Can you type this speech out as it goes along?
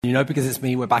You know, because it's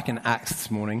me, we're back in Acts this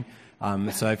morning.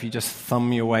 So if you just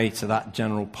thumb your way to that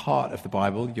general part of the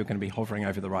Bible, you're going to be hovering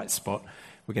over the right spot.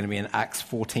 We're going to be in Acts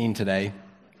 14 today.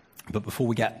 But before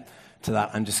we get to that,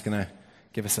 I'm just going to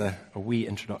give us a wee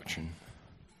introduction.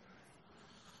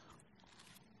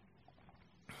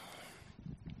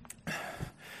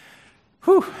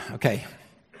 Whew, okay.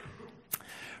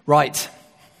 Right.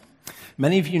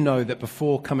 Many of you know that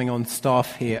before coming on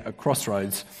staff here at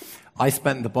Crossroads, I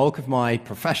spent the bulk of my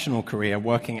professional career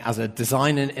working as a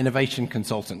design and innovation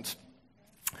consultant.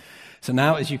 So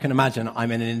now, as you can imagine,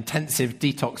 I'm in an intensive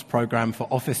detox program for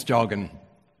office jargon.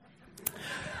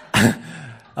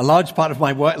 A large part of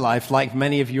my work life, like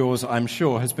many of yours, I'm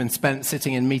sure, has been spent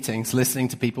sitting in meetings listening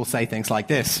to people say things like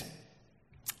this.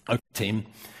 Okay, team,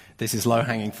 this is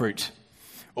low-hanging fruit.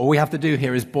 All we have to do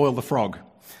here is boil the frog.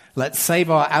 Let's save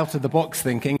our out-of-the-box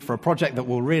thinking for a project that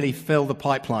will really fill the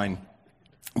pipeline.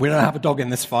 We don't have a dog in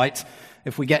this fight.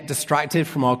 If we get distracted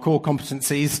from our core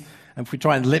competencies, and if we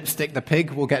try and lipstick the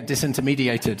pig, we'll get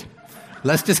disintermediated.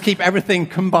 Let's just keep everything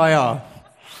kumbaya.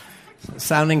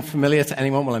 Sounding familiar to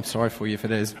anyone? Well, I'm sorry for you if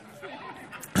it is.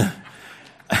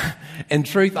 In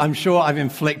truth, I'm sure I've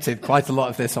inflicted quite a lot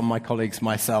of this on my colleagues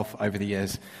myself over the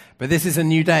years. But this is a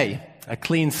new day, a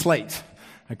clean slate,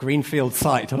 a greenfield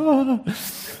site.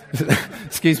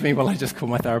 Excuse me while I just call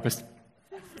my therapist.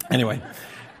 Anyway.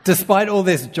 Despite all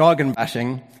this jargon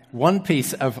bashing, one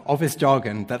piece of office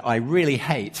jargon that I really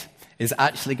hate is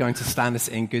actually going to stand us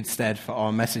in good stead for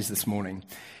our message this morning.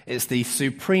 It's the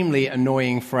supremely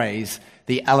annoying phrase,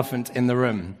 the elephant in the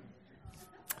room.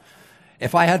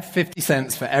 If I had 50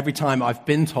 cents for every time I've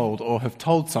been told or have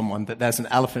told someone that there's an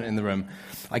elephant in the room,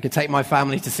 I could take my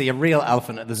family to see a real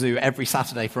elephant at the zoo every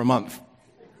Saturday for a month.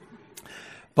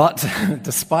 But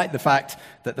despite the fact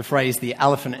that the phrase, the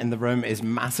elephant in the room, is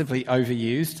massively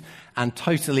overused and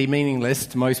totally meaningless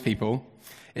to most people,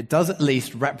 it does at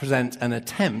least represent an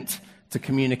attempt to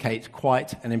communicate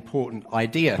quite an important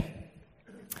idea.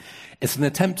 It's an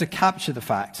attempt to capture the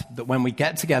fact that when we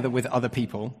get together with other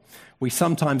people, we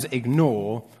sometimes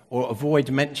ignore or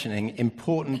avoid mentioning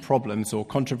important problems or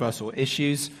controversial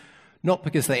issues, not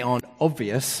because they aren't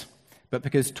obvious, but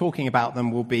because talking about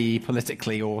them will be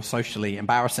politically or socially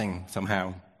embarrassing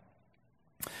somehow.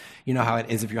 You know how it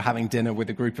is if you're having dinner with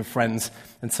a group of friends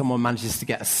and someone manages to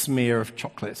get a smear of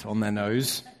chocolate on their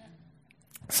nose.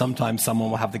 Sometimes someone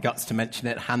will have the guts to mention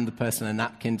it, hand the person a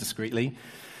napkin discreetly.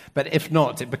 But if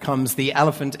not, it becomes the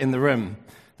elephant in the room,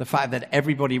 the fact that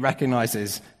everybody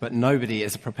recognizes but nobody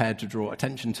is prepared to draw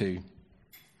attention to.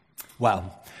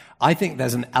 Well, I think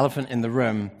there's an elephant in the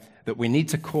room that we need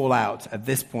to call out at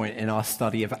this point in our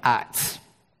study of Acts.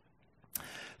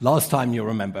 Last time, you'll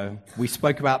remember, we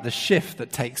spoke about the shift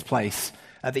that takes place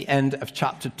at the end of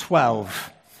chapter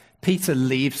 12. Peter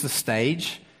leaves the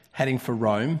stage, heading for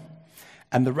Rome,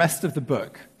 and the rest of the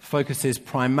book focuses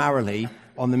primarily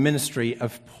on the ministry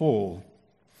of Paul.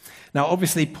 Now,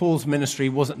 obviously, Paul's ministry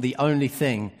wasn't the only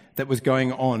thing that was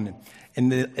going on in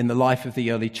the life of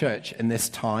the early church in this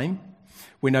time.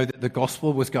 We know that the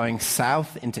gospel was going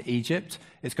south into Egypt.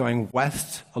 It's going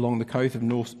west along the coast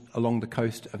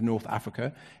of North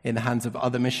Africa in the hands of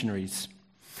other missionaries.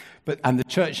 And the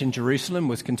church in Jerusalem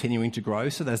was continuing to grow,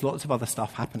 so there's lots of other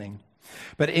stuff happening.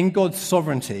 But in God's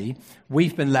sovereignty,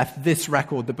 we've been left this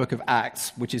record, the book of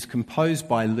Acts, which is composed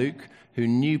by Luke, who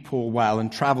knew Paul well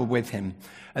and traveled with him.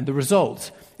 And the result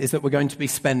is that we're going to be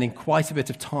spending quite a bit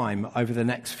of time over the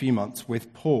next few months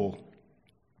with Paul.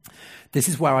 This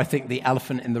is where I think the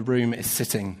elephant in the room is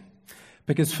sitting.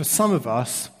 Because for some of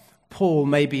us, Paul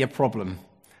may be a problem.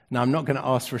 Now, I'm not going to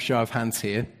ask for a show of hands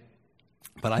here,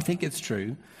 but I think it's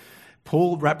true.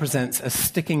 Paul represents a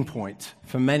sticking point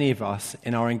for many of us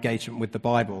in our engagement with the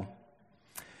Bible.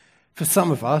 For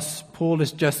some of us, Paul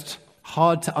is just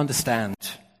hard to understand.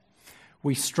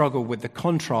 We struggle with the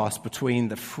contrast between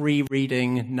the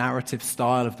free-reading narrative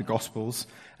style of the Gospels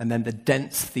and then the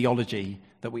dense theology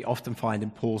that we often find in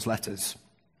Paul's letters.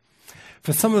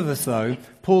 For some of us, though,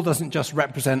 Paul doesn't just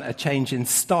represent a change in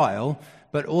style,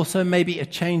 but also maybe a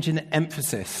change in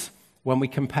emphasis when we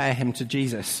compare him to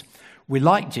Jesus. We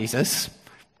like Jesus,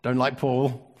 don't like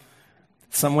Paul.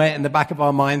 Somewhere in the back of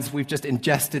our minds, we've just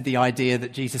ingested the idea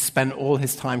that Jesus spent all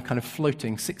his time kind of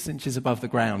floating 6 inches above the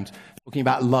ground, talking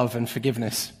about love and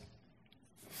forgiveness.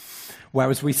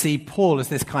 Whereas we see Paul as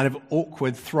this kind of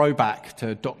awkward throwback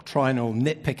to doctrinal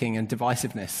nitpicking and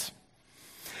divisiveness.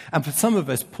 And for some of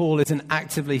us, Paul is an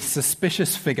actively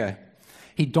suspicious figure.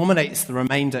 He dominates the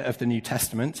remainder of the New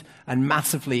Testament and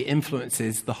massively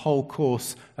influences the whole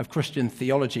course of Christian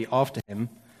theology after him.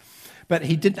 But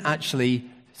he didn't actually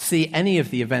see any of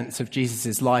the events of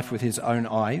Jesus' life with his own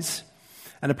eyes.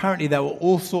 And apparently there were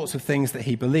all sorts of things that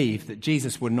he believed that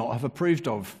Jesus would not have approved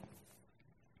of.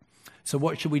 So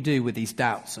what should we do with these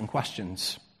doubts and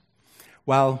questions?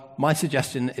 Well, my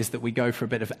suggestion is that we go for a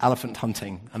bit of elephant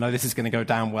hunting. I know this is going to go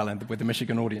down well with the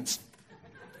Michigan audience.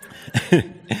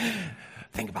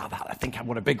 Think about that. Think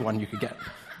what a big one you could get.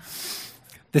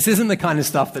 This isn't the kind of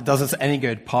stuff that does us any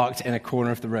good parked in a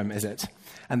corner of the room, is it?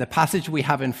 And the passage we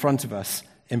have in front of us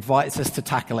invites us to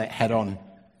tackle it head on.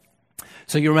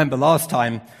 So you remember last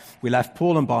time we left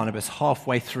Paul and Barnabas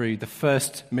halfway through the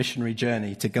first missionary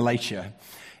journey to Galatia.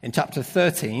 In chapter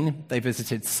 13, they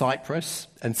visited Cyprus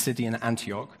and Pisidian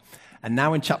Antioch. And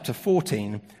now in chapter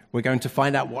 14, we're going to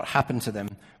find out what happened to them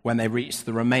when they reached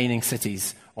the remaining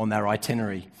cities on their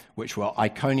itinerary, which were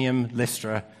Iconium,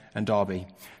 Lystra, and Derbe.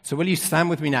 So will you stand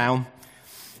with me now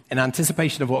in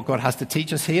anticipation of what God has to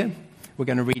teach us here? We're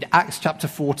going to read Acts chapter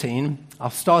 14.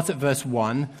 I'll start at verse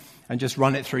 1 and just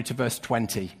run it through to verse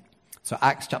 20. So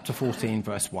Acts chapter 14,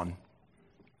 verse 1.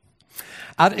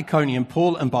 At Iconium,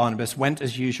 Paul and Barnabas went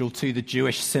as usual to the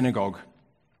Jewish synagogue.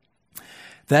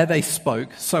 There they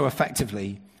spoke so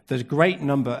effectively that a great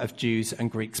number of Jews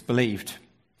and Greeks believed.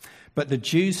 But the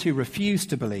Jews who refused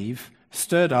to believe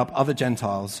stirred up other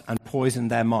Gentiles and poisoned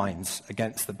their minds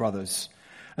against the brothers.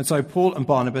 And so Paul and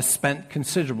Barnabas spent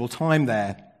considerable time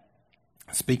there,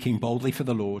 speaking boldly for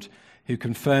the Lord, who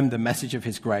confirmed the message of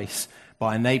his grace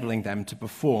by enabling them to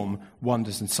perform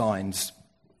wonders and signs.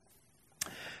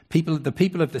 The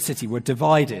people of the city were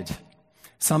divided.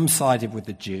 Some sided with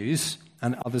the Jews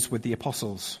and others with the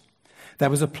apostles. There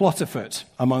was a plot afoot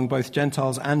among both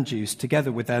Gentiles and Jews,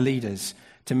 together with their leaders,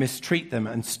 to mistreat them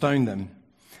and stone them.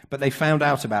 But they found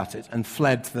out about it and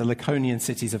fled to the Lycaonian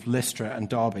cities of Lystra and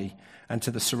Derbe and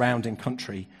to the surrounding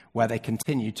country, where they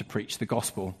continued to preach the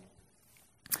gospel.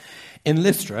 In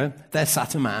Lystra, there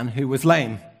sat a man who was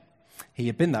lame. He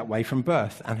had been that way from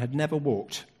birth and had never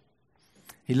walked.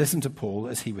 He listened to Paul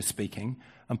as he was speaking,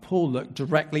 and Paul looked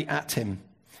directly at him.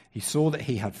 He saw that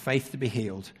he had faith to be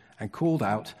healed and called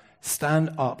out,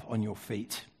 "Stand up on your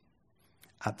feet."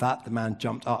 At that, the man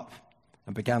jumped up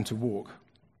and began to walk.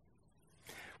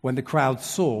 When the crowd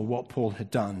saw what Paul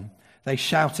had done, they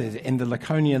shouted in the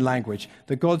Lycaonian language,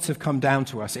 "The gods have come down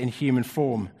to us in human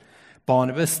form."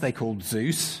 Barnabas they called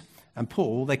Zeus, and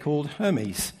Paul they called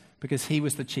Hermes, because he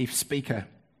was the chief speaker.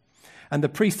 And the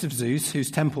priest of Zeus,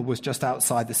 whose temple was just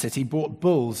outside the city, brought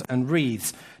bulls and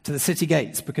wreaths to the city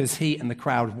gates because he and the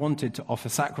crowd wanted to offer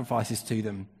sacrifices to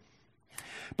them.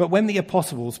 But when the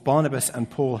apostles, Barnabas and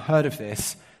Paul, heard of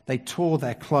this, they tore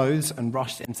their clothes and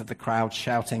rushed into the crowd,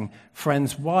 shouting,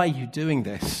 "Friends, why are you doing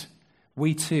this?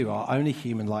 We too are only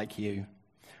human like you.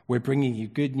 We're bringing you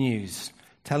good news,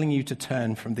 telling you to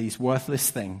turn from these worthless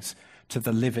things to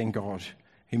the living God,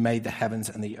 who made the heavens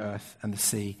and the earth and the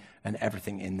sea and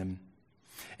everything in them.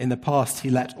 In the past, he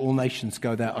let all nations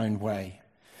go their own way.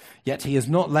 Yet he has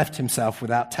not left himself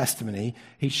without testimony.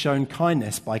 He's shown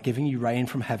kindness by giving you rain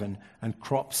from heaven and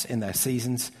crops in their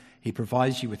seasons. He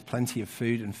provides you with plenty of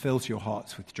food and fills your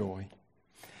hearts with joy."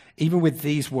 Even with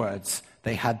these words,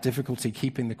 they had difficulty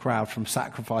keeping the crowd from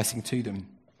sacrificing to them.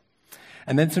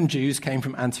 And then some Jews came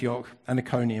from Antioch and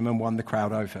Iconium and won the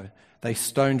crowd over. They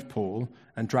stoned Paul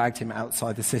and dragged him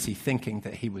outside the city, thinking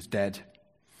that he was dead.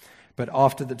 But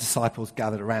after the disciples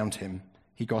gathered around him,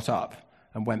 he got up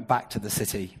and went back to the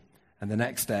city. And the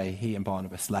next day, he and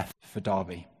Barnabas left for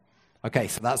Derbe. Okay,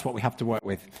 so that's what we have to work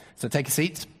with. So take a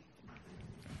seat.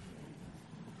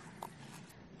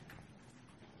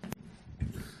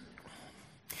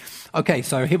 Okay,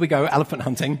 so here we go, elephant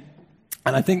hunting.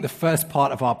 And I think the first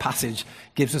part of our passage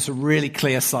gives us a really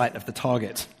clear sight of the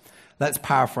target. Let's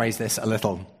paraphrase this a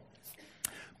little.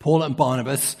 Paul and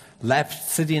Barnabas left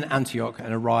Pisidian Antioch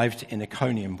and arrived in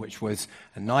Iconium, which was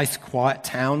a nice, quiet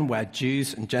town where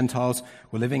Jews and Gentiles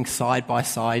were living side by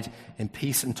side in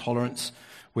peace and tolerance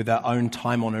with their own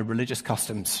time-honored religious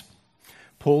customs.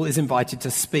 Paul is invited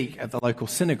to speak at the local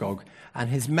synagogue,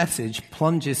 and his message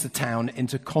plunges the town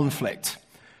into conflict.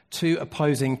 Two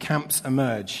opposing camps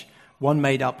emerge, one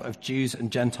made up of Jews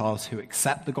and Gentiles who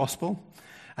accept the gospel,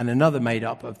 and another made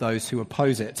up of those who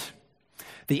oppose it.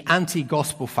 The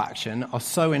anti-gospel faction are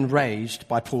so enraged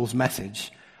by Paul's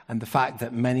message and the fact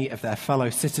that many of their fellow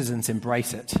citizens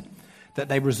embrace it, that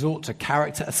they resort to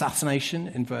character assassination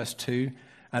in verse 2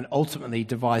 and ultimately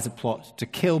devise a plot to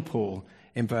kill Paul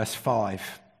in verse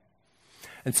 5.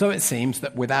 And so it seems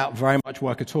that without very much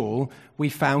work at all, we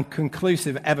found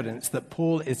conclusive evidence that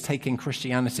Paul is taking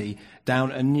Christianity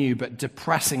down a new but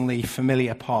depressingly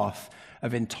familiar path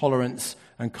of intolerance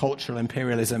and cultural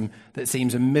imperialism that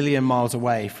seems a million miles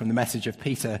away from the message of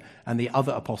Peter and the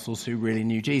other apostles who really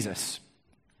knew Jesus.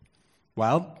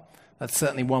 Well, That's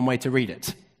certainly one way to read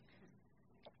it.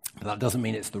 But that doesn't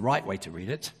mean it's the right way to read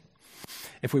it.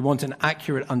 If we want an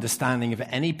accurate understanding of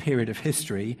any period of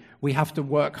history, we have to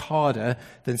work harder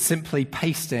than simply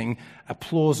pasting a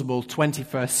plausible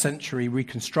 21st century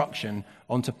reconstruction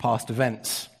onto past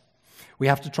events. We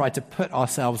have to try to put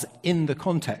ourselves in the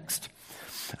context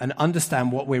and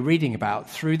understand what we're reading about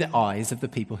through the eyes of the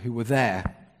people who were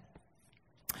there.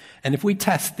 And if we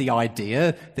test the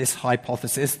idea, this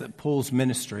hypothesis that Paul's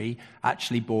ministry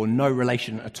actually bore no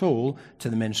relation at all to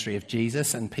the ministry of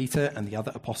Jesus and Peter and the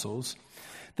other apostles,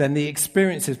 then the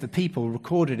experiences of the people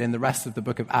recorded in the rest of the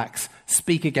book of Acts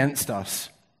speak against us.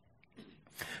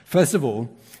 First of all,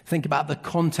 think about the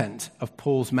content of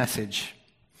Paul's message.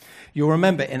 You'll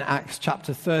remember in Acts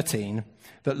chapter 13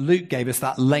 that Luke gave us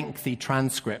that lengthy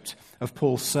transcript of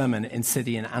Paul's sermon in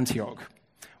Pisidian Antioch.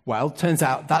 Well, turns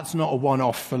out that's not a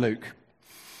one-off for Luke.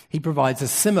 He provides a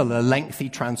similar lengthy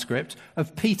transcript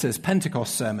of Peter's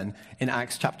Pentecost sermon in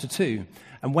Acts chapter 2.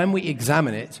 And when we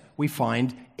examine it, we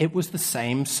find it was the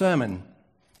same sermon,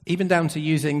 even down to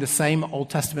using the same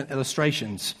Old Testament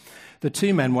illustrations. The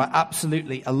two men were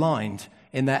absolutely aligned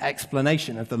in their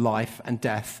explanation of the life and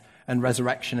death and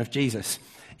resurrection of Jesus.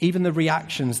 Even the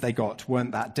reactions they got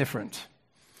weren't that different.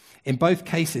 In both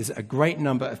cases, a great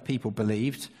number of people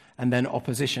believed, and then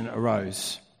opposition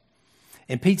arose.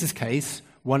 In Peter's case,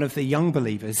 one of the young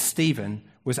believers, Stephen,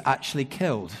 was actually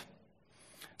killed.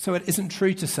 So it isn't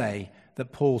true to say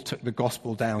that Paul took the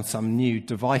gospel down some new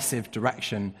divisive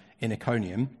direction in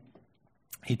Iconium.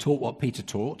 He taught what Peter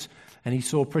taught, and he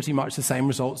saw pretty much the same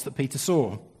results that Peter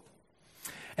saw.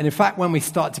 And in fact, when we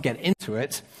start to get into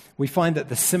it, we find that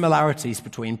the similarities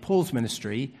between Paul's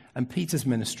ministry and Peter's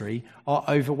ministry are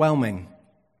overwhelming.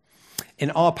 In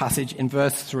our passage, in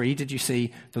verse 3, did you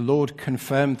see the Lord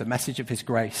confirmed the message of his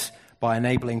grace by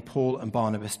enabling Paul and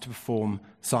Barnabas to perform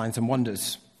signs and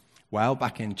wonders? Well,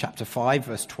 back in chapter 5,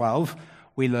 verse 12,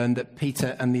 we learned that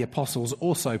Peter and the apostles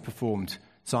also performed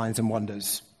signs and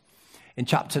wonders. In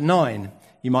chapter 9,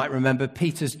 you might remember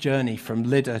Peter's journey from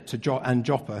Lydda to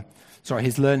Joppa.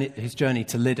 His journey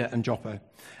to Lydda and Joppa,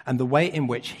 and the way in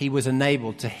which he was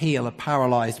enabled to heal a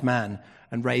paralyzed man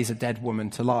and raise a dead woman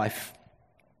to life.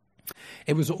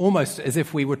 It was almost as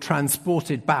if we were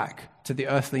transported back to the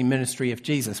earthly ministry of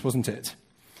Jesus, wasn't it?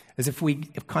 As if we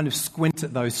kind of squint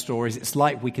at those stories, it's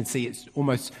like we can see it's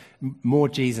almost more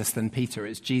Jesus than Peter.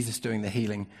 It's Jesus doing the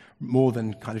healing more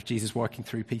than kind of Jesus working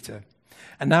through Peter.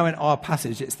 And now in our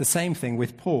passage, it's the same thing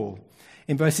with Paul.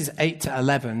 In verses 8 to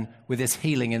 11, with his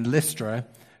healing in Lystra,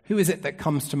 who is it that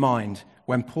comes to mind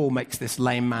when Paul makes this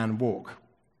lame man walk?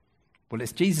 Well,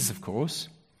 it's Jesus, of course.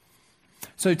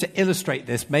 So to illustrate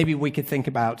this, maybe we could think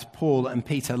about Paul and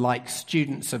Peter like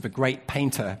students of a great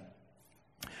painter.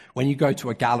 When you go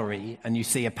to a gallery and you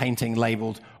see a painting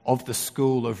labeled of the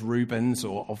school of Rubens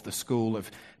or of the school of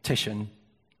Titian,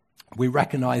 we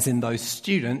recognize in those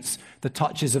students the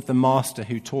touches of the master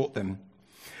who taught them.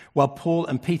 Well, Paul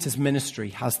and Peter's ministry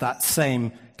has that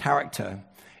same character.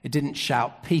 It didn't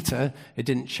shout Peter, it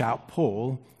didn't shout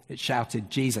Paul, it shouted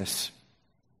Jesus.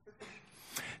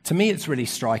 To me, it's really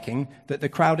striking that the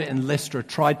crowd in Lystra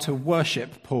tried to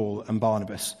worship Paul and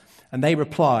Barnabas, and they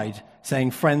replied,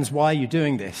 saying, "Friends, why are you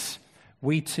doing this?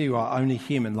 We too are only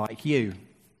human like you."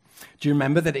 Do you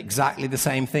remember that exactly the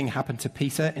same thing happened to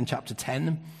Peter in chapter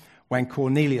 10, when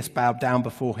Cornelius bowed down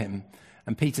before him,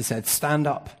 and Peter said, "Stand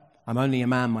up, I'm only a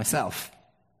man myself."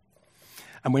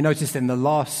 And we noticed in the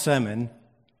last sermon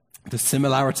the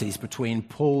similarities between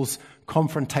Paul's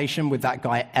confrontation with that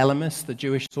guy Elymas, the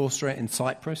Jewish sorcerer in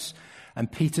Cyprus,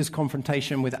 and Peter's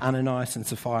confrontation with Ananias and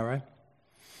Sapphira.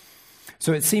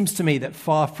 So it seems to me that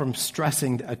far from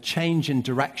stressing a change in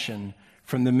direction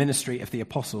from the ministry of the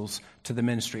apostles to the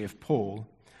ministry of Paul,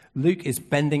 Luke is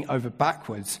bending over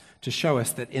backwards to show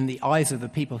us that in the eyes of the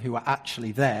people who were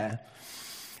actually there,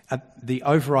 the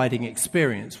overriding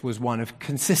experience was one of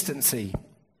consistency.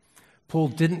 Paul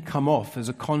didn't come off as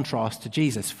a contrast to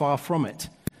Jesus, far from it.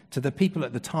 To the people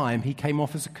at the time, he came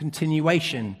off as a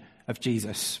continuation of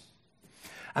Jesus.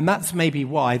 And that's maybe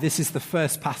why this is the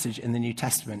first passage in the New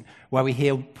Testament where we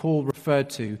hear Paul referred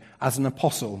to as an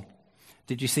apostle.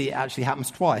 Did you see it actually happens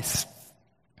twice?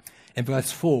 In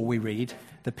verse 4 we read,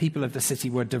 "The people of the city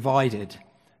were divided.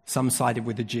 Some sided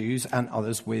with the Jews and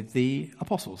others with the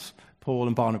apostles, Paul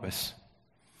and Barnabas."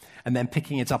 And then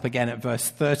picking it up again at verse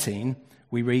 13,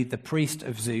 we read, "The priest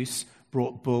of Zeus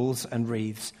brought bulls and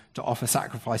wreaths to offer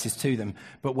sacrifices to them.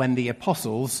 But when the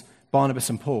apostles, Barnabas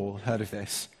and Paul, heard of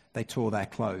this, they tore their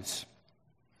clothes."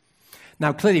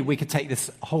 Now, clearly, we could take this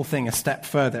whole thing a step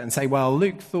further and say, well,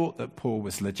 Luke thought that Paul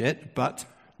was legit, but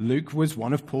Luke was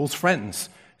one of Paul's friends,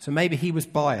 so maybe he was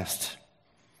biased.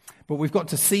 But we've got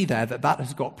to see there that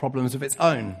has got problems of its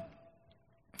own.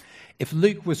 If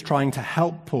Luke was trying to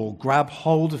help Paul grab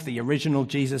hold of the original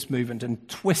Jesus movement and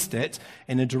twist it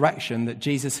in a direction that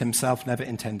Jesus himself never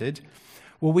intended,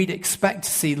 well, we'd expect to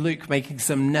see Luke making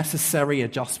some necessary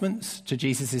adjustments to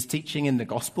Jesus' teaching in the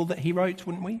gospel that he wrote,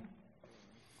 wouldn't we?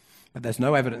 But there's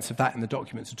no evidence of that in the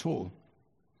documents at all.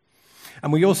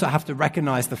 And we also have to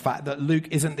recognize the fact that Luke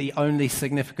isn't the only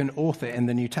significant author in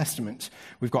the New Testament.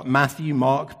 We've got Matthew,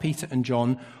 Mark, Peter, and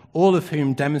John, all of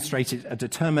whom demonstrated a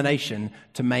determination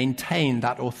to maintain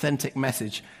that authentic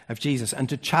message of Jesus and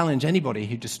to challenge anybody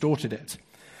who distorted it.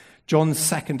 John's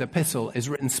second epistle is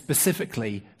written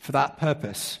specifically for that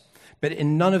purpose. But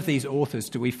in none of these authors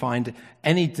do we find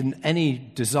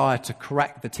any desire to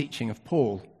correct the teaching of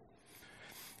Paul.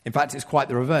 In fact, it's quite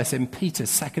the reverse. In Peter's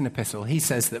second epistle, he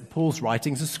says that Paul's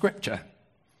writings are scripture.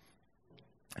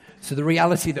 So the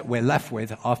reality that we're left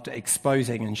with after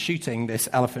exposing and shooting this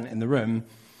elephant in the room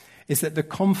is that the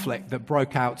conflict that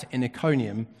broke out in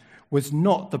Iconium was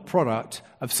not the product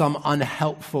of some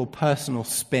unhelpful personal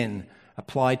spin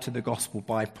applied to the gospel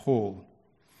by Paul.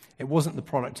 It wasn't the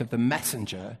product of the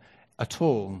messenger at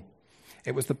all.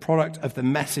 It was the product of the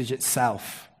message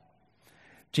itself.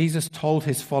 Jesus told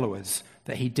his followers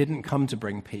that he didn't come to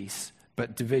bring peace,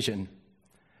 but division.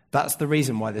 That's the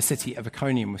reason why the city of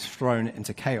Iconium was thrown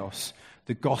into chaos.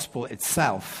 The gospel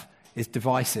itself is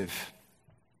divisive.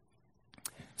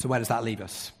 So where does that leave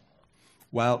us?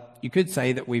 Well, you could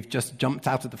say that we've just jumped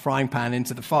out of the frying pan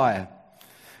into the fire.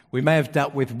 We may have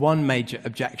dealt with one major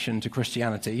objection to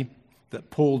Christianity, that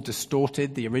Paul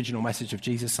distorted the original message of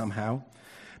Jesus somehow.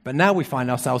 But now we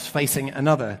find ourselves facing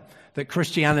another, that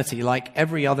Christianity, like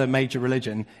every other major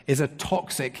religion, is a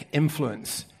toxic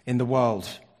influence in the world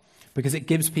because it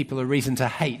gives people a reason to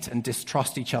hate and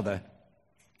distrust each other.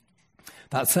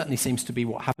 That certainly seems to be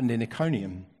what happened in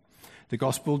Iconium. The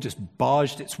gospel just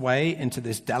barged its way into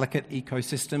this delicate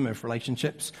ecosystem of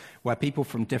relationships where people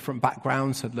from different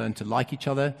backgrounds had learned to like each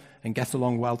other and get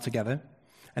along well together.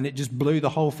 And it just blew the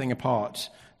whole thing apart,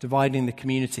 dividing the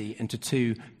community into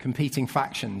two competing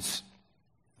factions.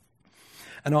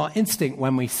 And our instinct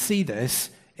when we see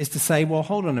this is to say, well,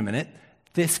 hold on a minute,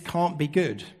 this can't be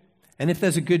good. And if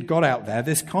there's a good God out there,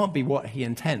 this can't be what he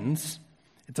intends.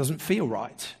 It doesn't feel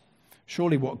right.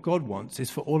 Surely what God wants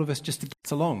is for all of us just to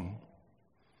get along.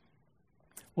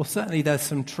 Well, certainly there's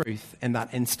some truth in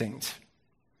that instinct.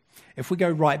 If we go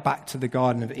right back to the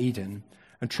Garden of Eden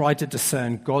and try to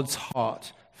discern God's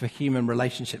heart for human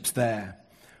relationships there,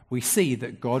 we see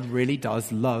that God really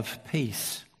does love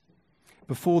peace.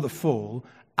 Before the fall,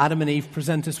 Adam and Eve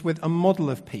present us with a model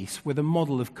of peace, with a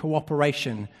model of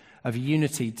cooperation, of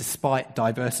unity despite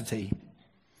diversity.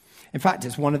 In fact,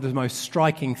 it's one of the most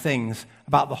striking things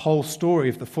about the whole story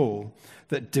of the fall,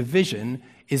 that division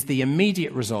is the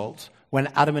immediate result when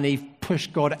Adam and Eve push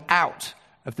God out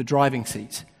of the driving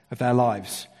seat of their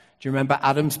lives. Do you remember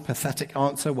Adam's pathetic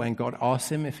answer when God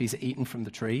asked him if he's eaten from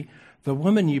the tree? The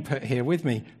woman you put here with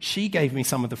me, she gave me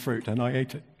some of the fruit and I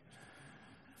ate it.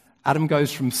 Adam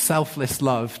goes from selfless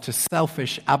love to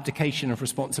selfish abdication of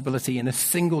responsibility in a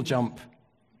single jump.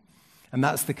 And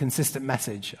that's the consistent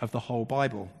message of the whole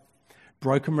Bible.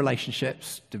 Broken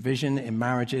relationships, division in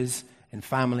marriages, in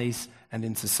families, and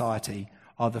in society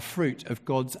are the fruit of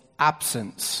God's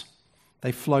absence.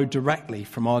 They flow directly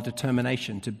from our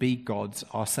determination to be gods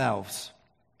ourselves.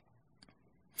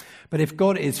 But if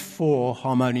God is for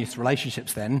harmonious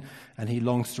relationships then, and he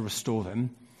longs to restore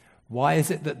them, why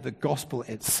is it that the gospel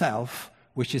itself,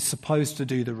 which is supposed to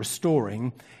do the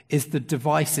restoring, is the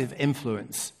divisive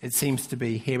influence it seems to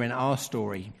be here in our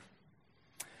story?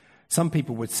 Some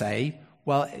people would say,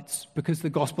 well, it's because the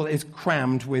gospel is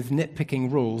crammed with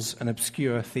nitpicking rules and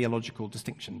obscure theological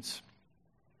distinctions.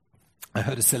 I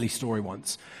heard a silly story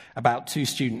once about two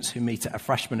students who meet at a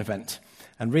freshman event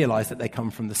and realize that they come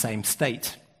from the same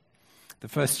state. The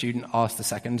first student asked the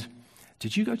second,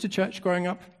 "Did you go to church growing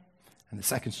up?" And the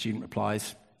second student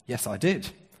replies, "Yes, I did.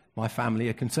 My family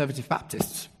are Conservative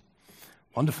Baptists."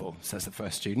 "Wonderful," says the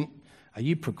first student. "Are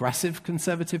you Progressive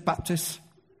Conservative Baptists?"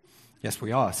 "Yes,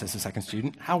 we are," says the second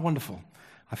student. "How wonderful.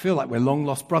 I feel like we're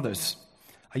long-lost brothers."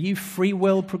 "Are you Free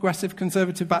Will Progressive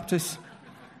Conservative Baptists?"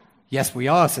 "Yes, we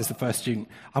are," says the first student.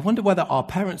 "I wonder whether our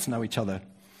parents know each other.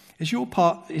 Is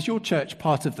your church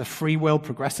part of the Free Will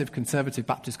Progressive Conservative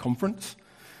Baptist Conference?"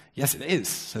 "Yes, it is,"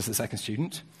 says the second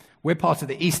student. "We're part of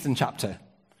the Eastern chapter."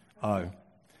 "Oh,"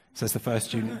 says the first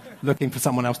student, looking for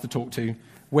someone else to talk to.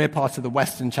 "We're part of the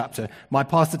Western chapter. My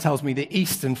pastor tells me the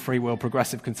Eastern Free Will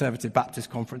Progressive Conservative Baptist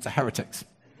Conference are heretics."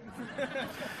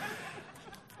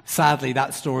 Sadly,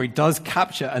 that story does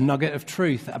capture a nugget of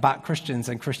truth about Christians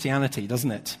and Christianity,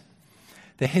 doesn't it?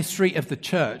 The history of the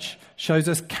church shows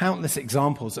us countless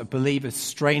examples of believers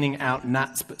straining out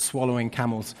gnats but swallowing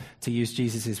camels, to use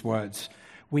Jesus' words.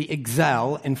 We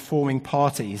excel in forming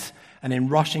parties and in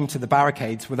rushing to the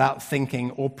barricades without thinking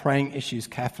or praying issues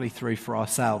carefully through for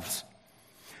ourselves.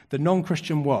 The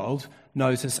non-Christian world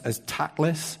knows us as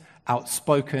tactless,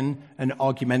 outspoken, and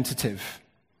argumentative.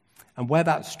 And where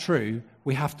that's true,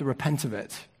 we have to repent of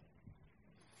it.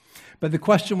 But the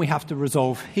question we have to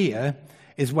resolve here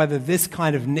is whether this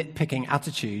kind of nitpicking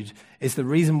attitude is the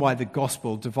reason why the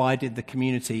gospel divided the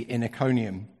community in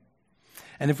Iconium.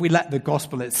 And if we let the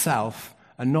gospel itself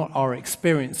and not our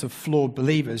experience of flawed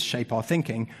believers shape our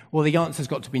thinking, well, the answer's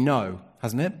got to be no,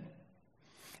 hasn't it?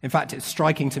 In fact, it's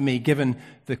striking to me, given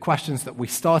the questions that we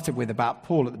started with about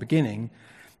Paul at the beginning,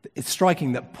 it's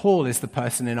striking that Paul is the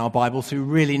person in our Bibles who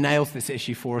really nails this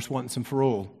issue for us once and for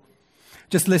all.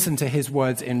 Just listen to his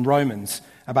words in Romans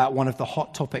about one of the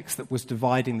hot topics that was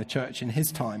dividing the church in his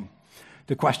time,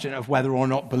 the question of whether or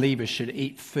not believers should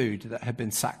eat food that had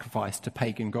been sacrificed to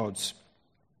pagan gods.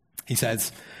 He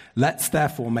says, "Let's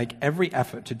therefore make every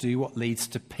effort to do what leads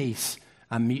to peace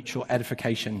and mutual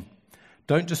edification.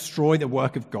 Don't destroy the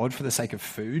work of God for the sake of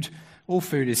food. All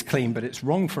food is clean, but it's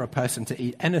wrong for a person to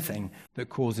eat anything that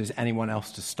causes anyone else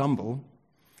to stumble.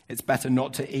 It's better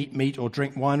not to eat meat or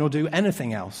drink wine or do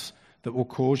anything else that will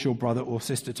cause your brother or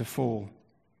sister to fall.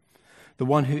 The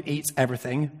one who eats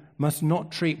everything must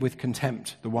not treat with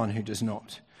contempt the one who does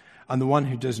not. And the one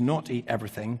who does not eat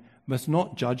everything must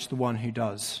not judge the one who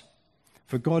does.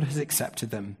 For God has accepted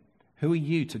them. Who are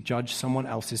you to judge someone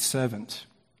else's servant?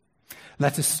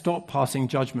 Let us stop passing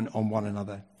judgment on one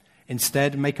another.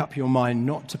 Instead, make up your mind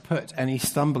not to put any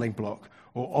stumbling block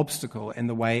or obstacle in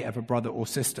the way of a brother or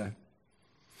sister.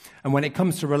 And when it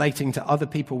comes to relating to other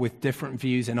people with different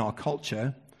views in our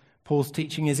culture, Paul's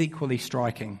teaching is equally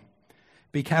striking.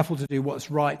 Be careful to do what's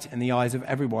right in the eyes of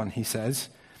everyone, he says.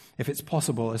 If it's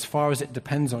possible, as far as it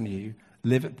depends on you,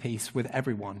 live at peace with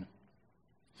everyone."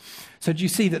 So do you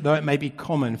see that though it may be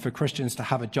common for Christians to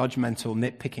have a judgmental,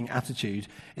 nitpicking attitude,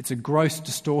 it's a gross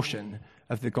distortion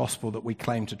of the gospel that we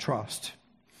claim to trust?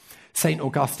 St.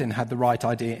 Augustine had the right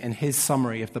idea in his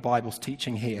summary of the Bible's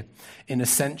teaching here. In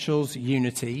essentials,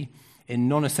 unity. In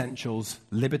non-essentials,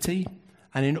 liberty.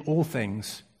 And in all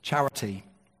things, charity.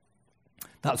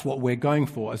 That's what we're going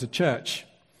for as a church.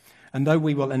 And though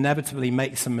we will inevitably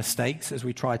make some mistakes as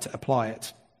we try to apply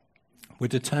it, we're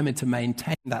determined to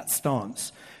maintain that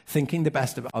stance, thinking the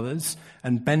best of others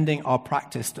and bending our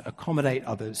practice to accommodate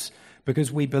others,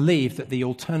 because we believe that the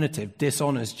alternative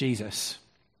dishonors Jesus.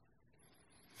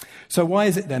 So why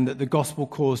is it then that the gospel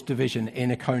caused division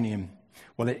in Iconium?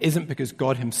 Well, it isn't because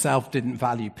God himself didn't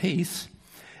value peace.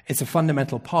 It's a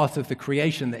fundamental part of the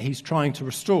creation that he's trying to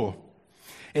restore.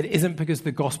 It isn't because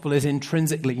the gospel is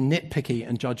intrinsically nitpicky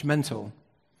and judgmental.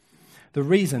 The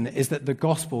reason is that the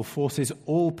gospel forces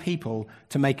all people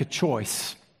to make a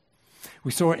choice.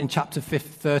 We saw it in chapter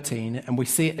 13, and we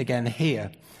see it again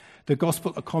here. The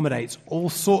gospel accommodates all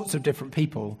sorts of different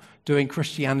people doing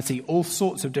Christianity all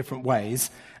sorts of different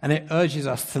ways, and it urges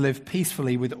us to live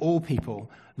peacefully with all people,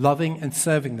 loving and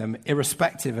serving them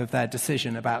irrespective of their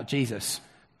decision about Jesus.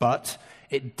 But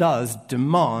it does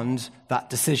demand that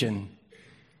decision.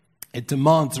 It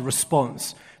demands a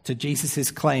response to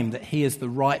Jesus' claim that he is the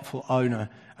rightful owner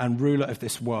and ruler of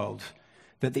this world,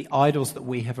 that the idols that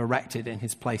we have erected in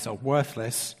his place are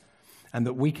worthless, and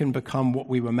that we can become what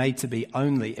we were made to be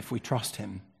only if we trust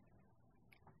him.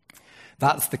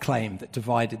 That's the claim that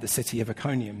divided the city of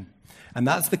Iconium. And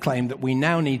that's the claim that we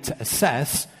now need to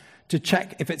assess to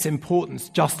check if its importance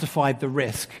justified the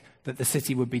risk that the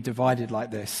city would be divided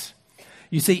like this.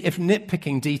 You see, if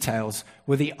nitpicking details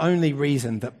were the only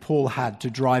reason that Paul had to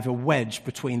drive a wedge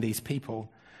between these people,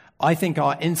 I think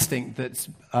our instinct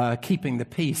that keeping the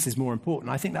peace is more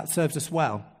important. I think that serves us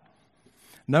well.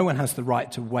 No one has the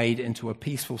right to wade into a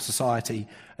peaceful society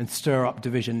and stir up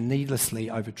division needlessly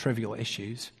over trivial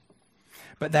issues.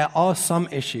 But there are some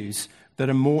issues that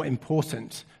are more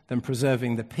important than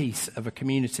preserving the peace of a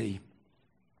community.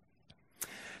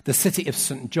 The city of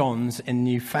St. John's in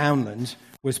Newfoundland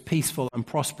was peaceful and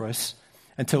prosperous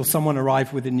until someone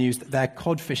arrived with the news that their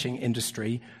cod fishing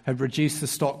industry had reduced the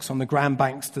stocks on the Grand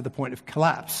Banks to the point of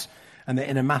collapse, and that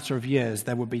in a matter of years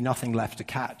there would be nothing left to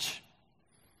catch.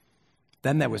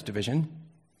 Then there was division,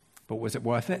 but was it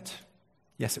worth it?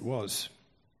 Yes, it was.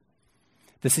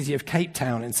 The city of Cape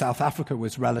Town in South Africa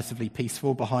was relatively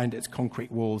peaceful behind its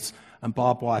concrete walls and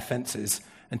barbed wire fences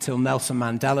until Nelson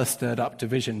Mandela stirred up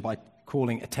division by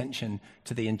calling attention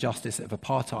to the injustice of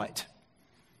apartheid.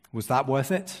 Was that worth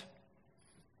it?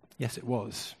 Yes, it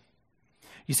was.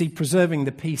 You see, preserving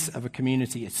the peace of a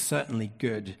community is certainly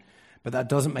good, but that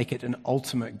doesn't make it an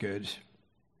ultimate good.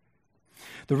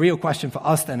 The real question for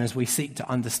us then, as we seek to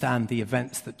understand the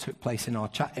events that took place in our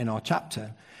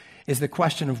chapter, is the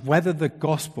question of whether the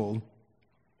gospel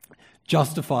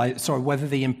whether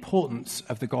the importance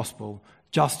of the gospel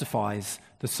justifies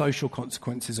the social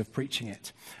consequences of preaching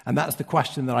it. And that's the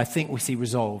question that I think we see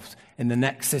resolved in the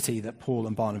next city that Paul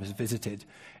and Barnabas visited.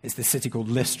 It's the city called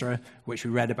Lystra, which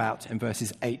we read about in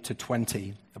verses 8 to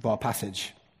 20 of our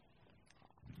passage.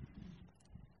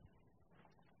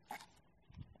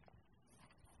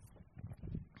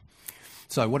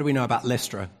 So, what do we know about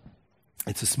Lystra?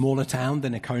 It's a smaller town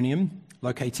than Iconium,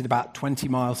 located about 20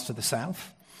 miles to the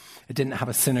south. It didn't have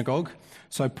a synagogue,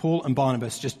 so Paul and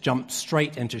Barnabas just jumped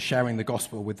straight into sharing the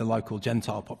gospel with the local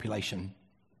Gentile population.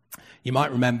 You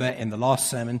might remember in the last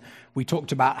sermon, we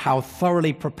talked about how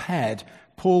thoroughly prepared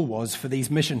Paul was for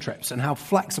these mission trips and how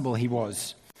flexible he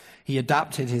was. He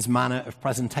adapted his manner of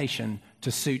presentation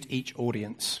to suit each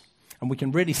audience. And we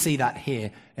can really see that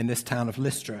here in this town of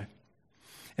Lystra.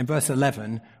 In verse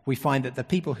 11, we find that the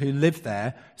people who lived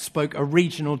there spoke a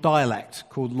regional dialect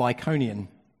called Lycaonian.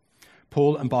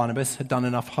 Paul and Barnabas had done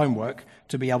enough homework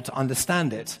to be able to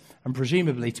understand it and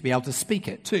presumably to be able to speak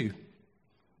it too.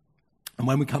 And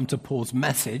when we come to Paul's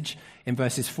message in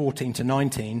verses 14 to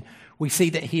 19, we see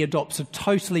that he adopts a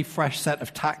totally fresh set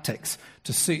of tactics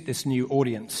to suit this new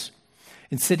audience.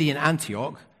 In Syrian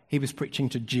Antioch, he was preaching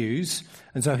to Jews,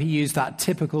 and so he used that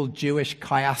typical Jewish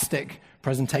chiastic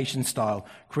presentation style,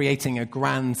 creating a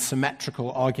grand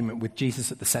symmetrical argument with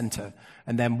Jesus at the center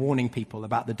and then warning people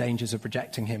about the dangers of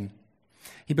rejecting him.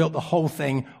 He built the whole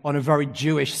thing on a very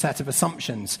Jewish set of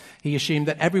assumptions. He assumed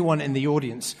that everyone in the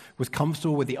audience was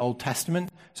comfortable with the Old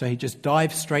Testament, so he just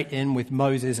dived straight in with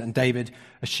Moses and David,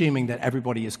 assuming that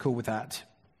everybody is cool with that.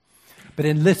 But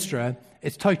in Lystra,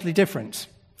 it's totally different.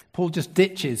 Paul just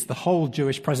ditches the whole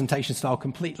Jewish presentation style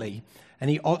completely, and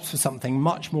he opts for something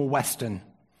much more Western.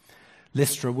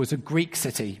 Lystra was a Greek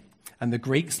city, and the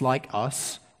Greeks, like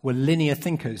us, were linear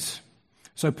thinkers.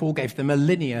 So Paul gave them a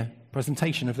linear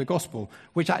presentation of the gospel,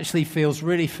 which actually feels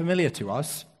really familiar to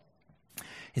us.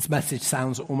 His message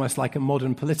sounds almost like a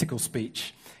modern political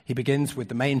speech. He begins with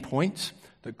the main point,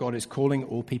 that God is calling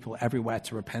all people everywhere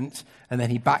to repent, and then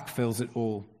he backfills it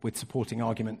all with supporting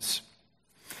arguments.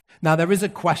 Now, there is a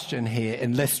question here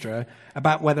in Lystra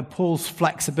about whether Paul's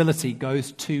flexibility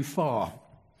goes too far.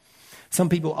 Some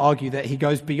people argue that he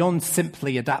goes beyond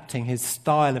simply adapting his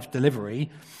style of delivery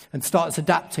and starts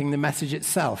adapting the message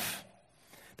itself.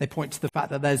 They point to the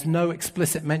fact that there's no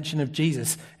explicit mention of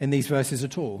Jesus in these verses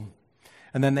at all.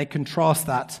 And then they contrast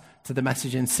that to the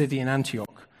message in Syrian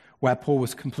Antioch, where Paul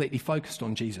was completely focused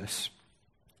on Jesus.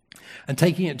 And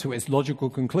taking it to its logical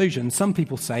conclusion, some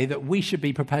people say that we should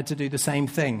be prepared to do the same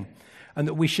thing, and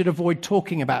that we should avoid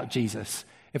talking about Jesus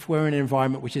if we're in an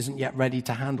environment which isn't yet ready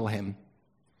to handle him.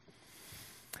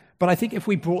 But I think if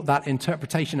we brought that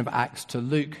interpretation of Acts to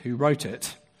Luke, who wrote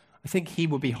it, I think he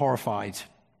would be horrified.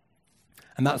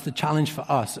 And that's the challenge for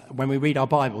us when we read our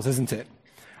Bibles, isn't it?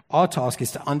 Our task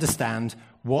is to understand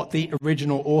what the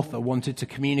original author wanted to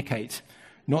communicate,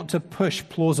 not to push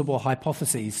plausible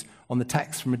hypotheses on the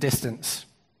text from a distance.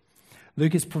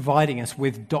 Luke is providing us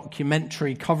with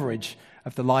documentary coverage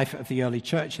of the life of the early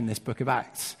church in this book of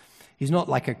Acts. He's not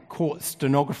like a court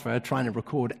stenographer trying to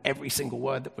record every single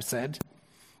word that was said.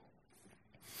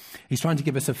 He's trying to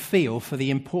give us a feel for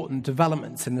the important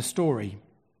developments in the story.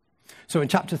 So in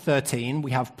chapter 13,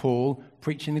 we have Paul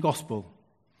preaching the gospel,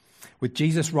 with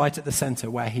Jesus right at the center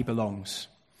where he belongs.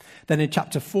 Then in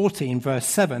chapter 14, verse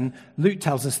 7, Luke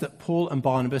tells us that Paul and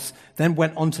Barnabas then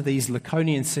went on to these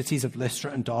Lycaonian cities of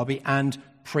Lystra and Derbe and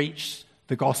preached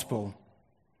the gospel.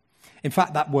 In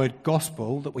fact, that word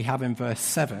gospel that we have in verse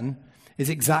 7 is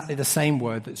exactly the same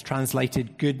word that's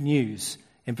translated good news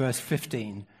in verse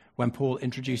 15, when Paul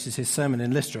introduces his sermon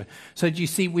in Lystra. So do you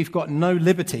see, we've got no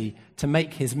liberty to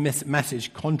make his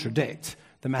message contradict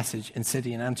the message in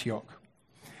Syrian Antioch.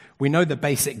 We know the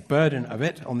basic burden of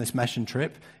it on this mission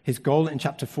trip. His goal in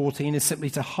chapter 14 is simply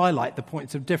to highlight the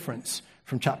points of difference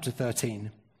from chapter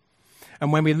 13.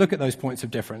 And when we look at those points of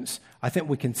difference, I think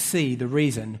we can see the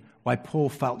reason why Paul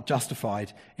felt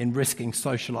justified in risking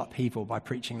social upheaval by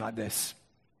preaching like this.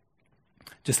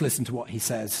 Just listen to what he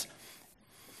says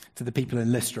to the people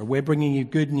in Lystra. We're bringing you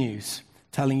good news,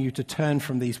 telling you to turn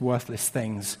from these worthless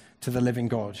things to the living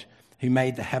God, who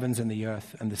made the heavens and the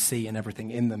earth and the sea and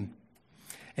everything in them.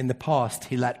 In the past,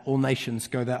 he let all nations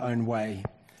go their own way,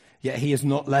 yet he has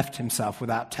not left himself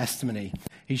without testimony.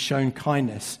 He's shown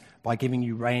kindness by giving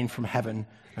you rain from heaven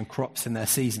and crops in their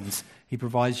seasons. He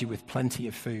provides you with plenty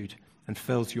of food and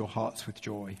fills your hearts with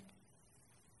joy.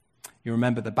 You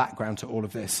remember the background to all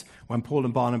of this. When Paul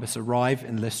and Barnabas arrive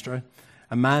in Lystra,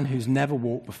 a man who's never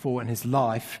walked before in his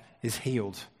life is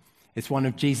healed. It's one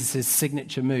of Jesus'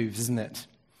 signature moves, isn't it?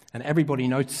 And everybody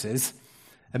notices.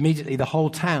 Immediately, the whole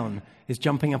town is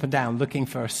jumping up and down looking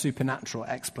for a supernatural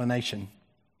explanation.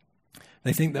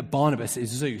 They think that Barnabas is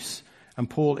Zeus and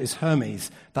Paul is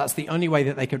Hermes. That's the only way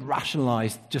that they could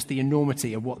rationalize just the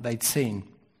enormity of what they'd seen.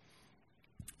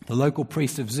 The local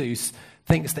priest of Zeus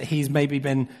thinks that he's maybe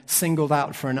been singled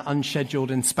out for an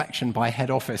unscheduled inspection by head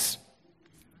office.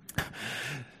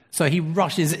 So he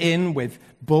rushes in with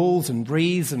bulls and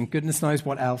wreaths and goodness knows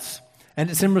what else. And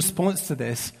it's in response to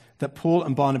this that Paul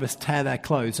and Barnabas tear their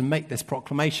clothes and make this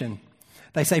proclamation.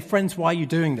 They say, "Friends, why are you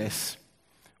doing this?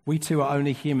 We too are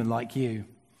only human like you.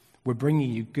 We're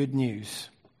bringing you good news."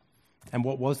 And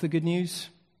what was the good news?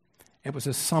 It was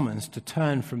a summons to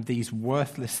turn from these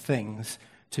worthless things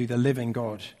to the living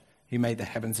God who made the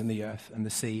heavens and the earth and the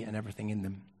sea and everything in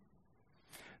them.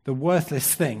 The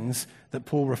worthless things that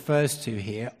Paul refers to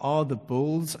here are the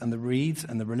bulls and the wreaths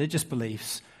and the religious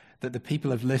beliefs that the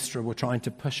people of Lystra were trying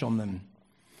to push on them.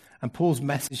 And Paul's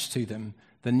message to them,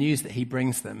 the news that he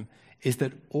brings them, is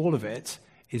that all of it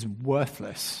is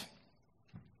worthless.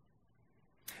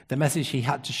 The message he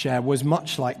had to share was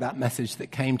much like that message that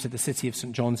came to the city of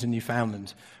St. John's in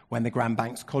Newfoundland when the Grand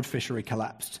Banks cod fishery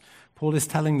collapsed. Paul is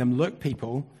telling them, look,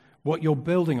 people, what you're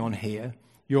building on here,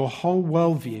 your whole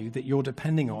worldview that you're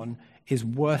depending on is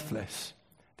worthless.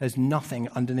 There's nothing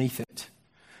underneath it.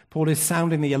 Paul is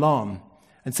sounding the alarm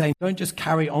and saying, don't just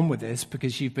carry on with this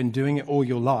because you've been doing it all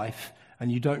your life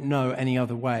and you don't know any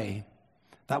other way.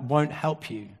 That won't help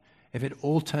you if it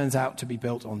all turns out to be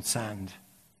built on sand.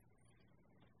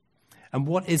 And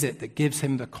what is it that gives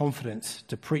him the confidence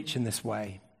to preach in this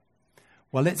way?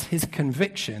 Well, it's his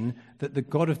conviction that the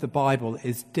God of the Bible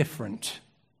is different.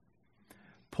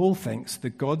 Paul thinks the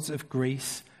gods of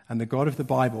Greece and the God of the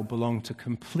Bible belong to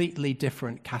completely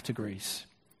different categories.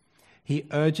 He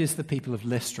urges the people of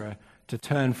Lystra to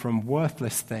turn from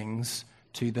worthless things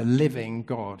to the living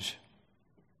God.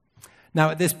 Now,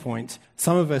 at this point,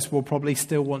 some of us will probably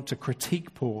still want to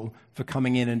critique Paul for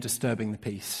coming in and disturbing the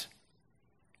peace.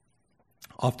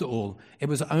 After all, it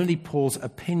was only Paul's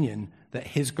opinion that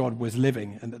his God was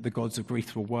living and that the gods of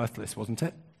Greece were worthless, wasn't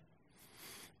it?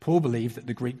 Paul believed that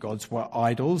the Greek gods were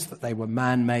idols, that they were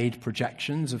man-made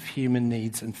projections of human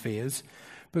needs and fears.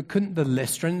 But couldn't the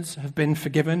Lystrans have been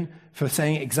forgiven for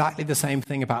saying exactly the same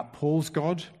thing about Paul's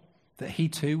God? That he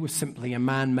too was simply a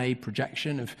man-made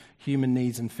projection of human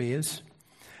needs and fears?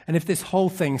 And if this whole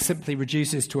thing simply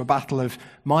reduces to a battle of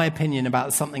my opinion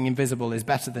about something invisible is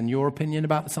better than your opinion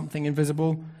about something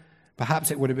invisible, perhaps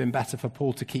it would have been better for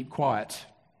Paul to keep quiet.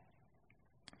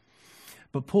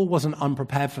 But Paul wasn't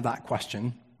unprepared for that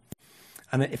question.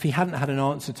 And if he hadn't had an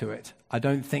answer to it, I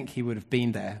don't think he would have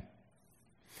been there.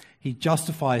 He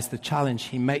justifies the challenge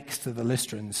he makes to the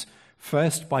Lystrans,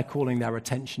 first by calling their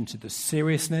attention to the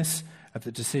seriousness of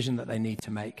the decision that they need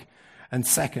to make, and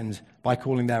second, by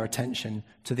calling their attention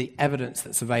to the evidence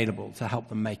that's available to help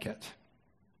them make it.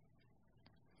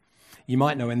 You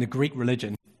might know in the Greek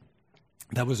religion,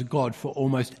 there was a god for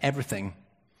almost everything.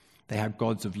 They had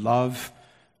gods of love,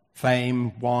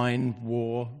 fame, wine,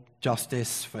 war,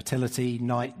 justice, fertility,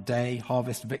 night, day,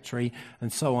 harvest, victory,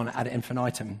 and so on ad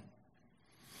infinitum.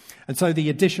 And so the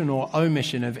addition or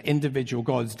omission of individual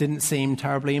gods didn't seem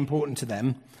terribly important to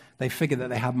them. They figured that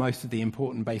they had most of the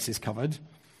important bases covered.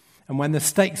 And when the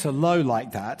stakes are low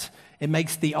like that, it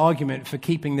makes the argument for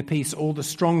keeping the peace all the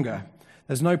stronger.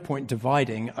 There's no point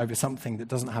dividing over something that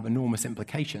doesn't have enormous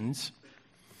implications.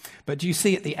 But do you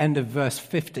see at the end of verse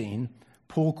 15,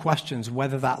 Paul questions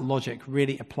whether that logic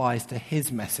really applies to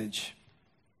his message.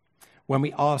 When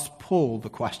we ask Paul the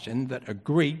question that a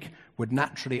Greek would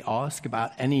naturally ask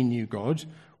about any new god,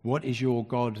 what is your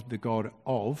God the God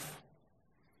of?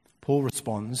 Paul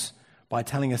responds by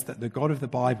telling us that the God of the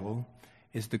Bible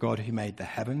is the God who made the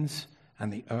heavens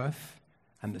and the earth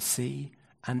and the sea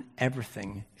and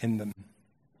everything in them.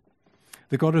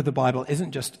 The God of the Bible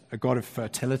isn't just a God of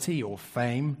fertility or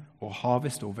fame or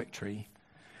harvest or victory.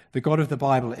 The God of the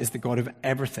Bible is the God of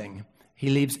everything. He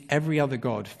leaves every other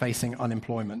God facing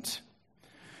unemployment.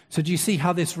 So do you see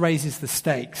how this raises the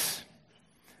stakes?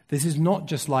 This is not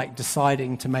just like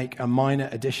deciding to make a minor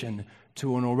addition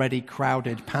to an already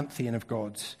crowded pantheon of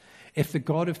gods. If the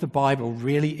God of the Bible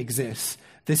really exists,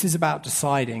 this is about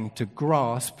deciding to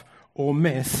grasp or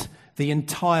miss the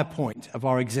entire point of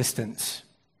our existence.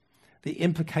 The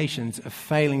implications of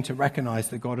failing to recognize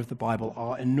the God of the Bible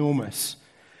are enormous.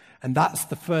 And that's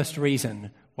the first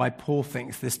reason why Paul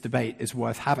thinks this debate is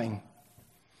worth having.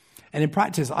 And in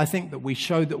practice, I think that we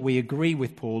show that we agree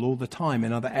with Paul all the time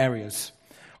in other areas.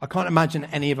 I can't imagine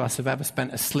any of us have ever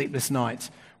spent a sleepless night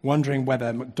wondering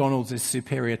whether McDonald's is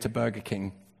superior to Burger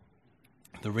King.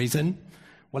 The reason?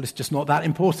 Well, it's just not that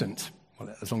important.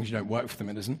 Well, as long as you don't work for them,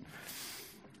 it isn't.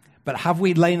 But have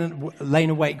we lain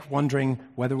awake wondering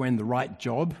whether we're in the right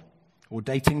job, or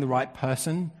dating the right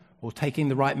person, or taking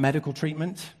the right medical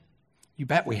treatment? You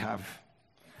bet we have.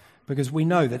 Because we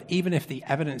know that even if the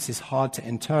evidence is hard to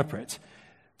interpret,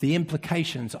 the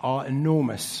implications are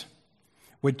enormous.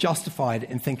 We're justified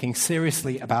in thinking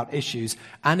seriously about issues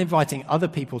and inviting other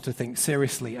people to think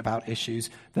seriously about issues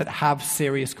that have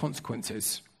serious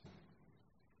consequences.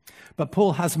 But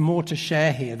Paul has more to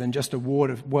share here than just a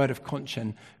word of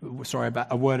caution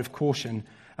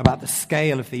about the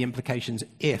scale of the implications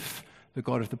if the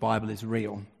God of the Bible is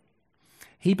real.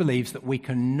 He believes that we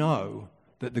can know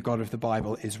that the God of the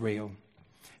Bible is real.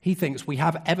 He thinks we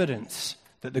have evidence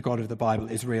that the God of the Bible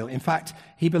is real. In fact,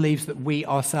 he believes that we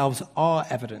ourselves are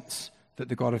evidence that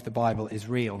the God of the Bible is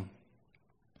real.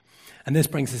 And this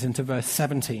brings us into verse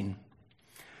 17.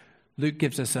 Luke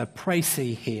gives us a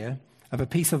précis here of a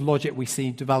piece of logic we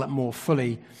see develop more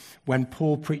fully when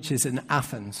Paul preaches in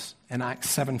Athens in Acts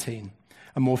 17,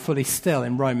 and more fully still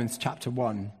in Romans chapter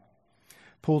 1.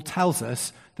 Paul tells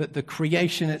us that the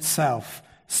creation itself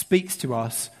speaks to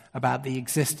us about the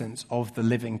existence of the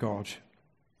living God.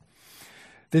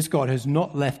 This God has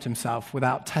not left himself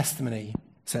without testimony,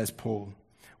 says Paul.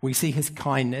 We see his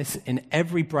kindness in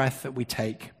every breath that we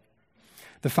take.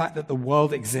 The fact that the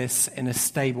world exists in a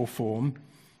stable form,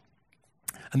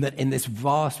 and that in this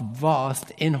vast,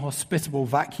 vast, inhospitable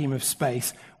vacuum of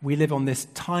space, we live on this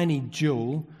tiny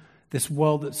jewel, this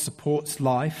world that supports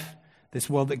life, this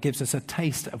world that gives us a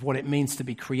taste of what it means to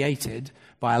be created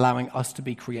by allowing us to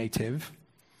be creative.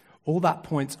 All that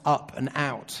points up and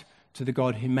out to the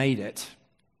God who made it.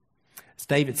 As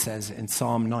David says in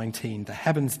Psalm 19, the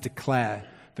heavens declare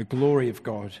the glory of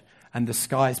God, and the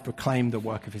skies proclaim the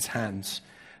work of his hands.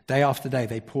 Day after day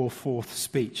they pour forth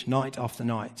speech, night after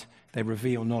night they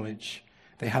reveal knowledge.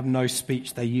 They have no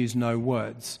speech, they use no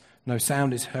words. No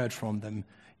sound is heard from them,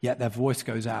 yet their voice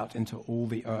goes out into all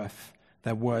the earth,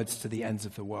 their words to the ends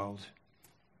of the world.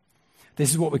 This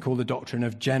is what we call the doctrine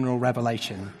of general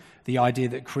revelation, the idea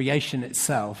that creation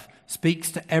itself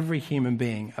speaks to every human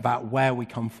being about where we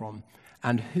come from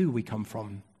and who we come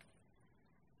from.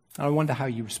 And I wonder how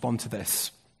you respond to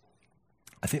this.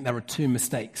 I think there are two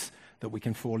mistakes that we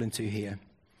can fall into here.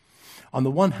 On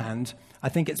the one hand, I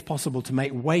think it's possible to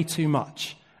make way too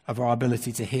much of our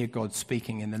ability to hear God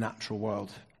speaking in the natural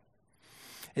world.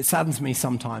 It saddens me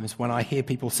sometimes when I hear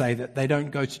people say that they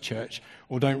don't go to church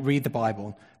or don't read the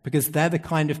Bible because they're the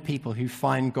kind of people who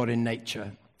find God in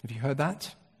nature. Have you heard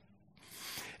that?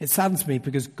 It saddens me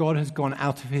because God has gone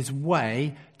out of his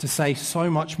way to say so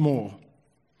much more.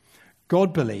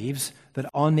 God believes that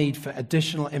our need for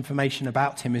additional information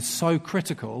about him is so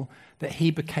critical that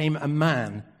he became a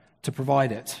man to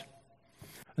provide it.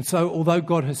 And so, although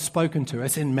God has spoken to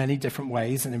us in many different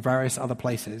ways and in various other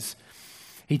places,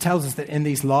 he tells us that in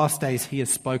these last days he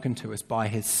has spoken to us by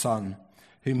his Son,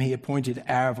 whom he appointed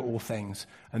heir of all things,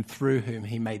 and through whom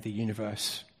he made the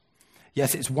universe.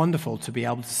 Yes, it's wonderful to be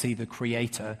able to see the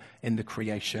Creator in the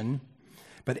creation,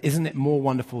 but isn't it more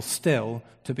wonderful still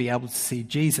to be able to see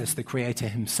Jesus, the Creator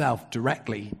himself,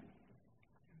 directly?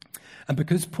 And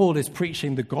because Paul is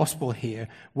preaching the gospel here,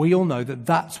 we all know that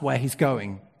that's where he's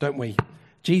going, don't we?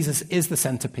 Jesus is the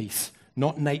centerpiece,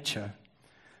 not nature.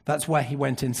 That's where he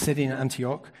went in Syrian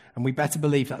Antioch, and we better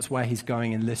believe that's where he's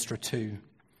going in Lystra too.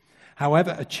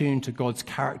 However attuned to God's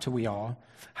character we are,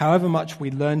 however much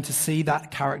we learn to see that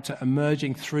character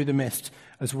emerging through the mist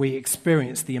as we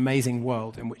experience the amazing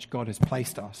world in which God has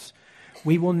placed us,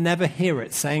 we will never hear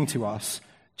it saying to us,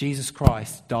 Jesus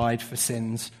Christ died for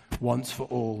sins once for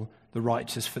all, the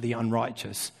righteous for the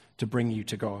unrighteous, to bring you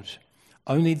to God.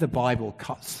 Only the Bible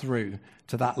cuts through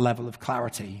to that level of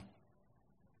clarity.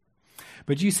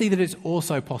 But you see that it's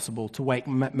also possible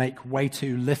to make way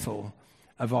too little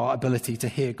of our ability to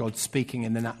hear God speaking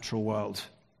in the natural world.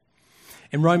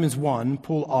 In Romans 1,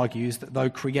 Paul argues that though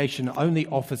creation only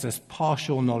offers us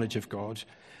partial knowledge of God,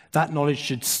 that knowledge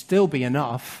should still be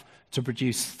enough to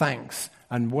produce thanks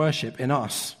and worship in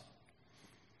us.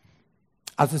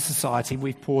 As a society,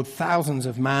 we've poured thousands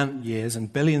of man-years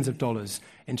and billions of dollars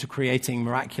into creating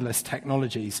miraculous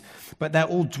technologies, but they're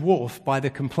all dwarfed by the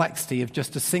complexity of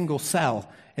just a single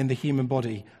cell in the human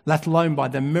body, let alone by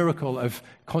the miracle of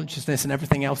consciousness and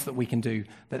everything else that we can do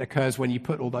that occurs when you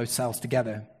put all those cells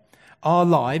together. Our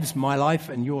lives, my life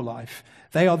and your life,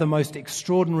 they are the most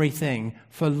extraordinary thing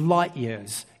for light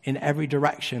years in every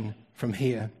direction from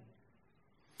here.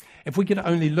 If we could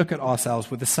only look at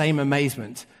ourselves with the same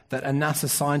amazement that a NASA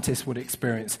scientist would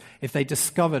experience if they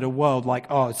discovered a world like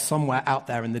ours somewhere out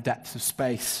there in the depths of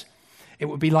space, it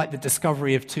would be like the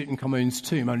discovery of Tutankhamun's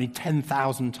tomb, only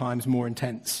 10,000 times more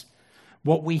intense.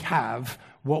 What we have,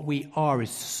 what we are, is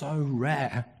so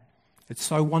rare. It's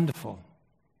so wonderful.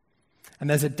 And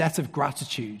there's a debt of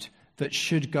gratitude that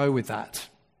should go with that.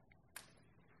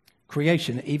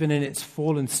 Creation, even in its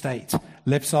fallen state,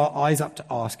 lifts our eyes up to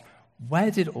ask,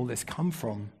 where did all this come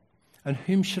from? And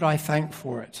whom should I thank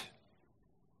for it?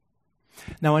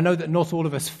 Now, I know that not all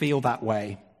of us feel that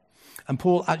way. And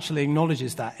Paul actually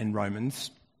acknowledges that in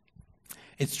Romans.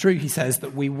 It's true, he says,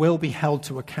 that we will be held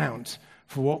to account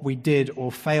for what we did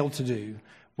or failed to do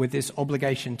with this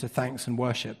obligation to thanks and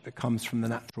worship that comes from the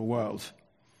natural world.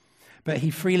 But he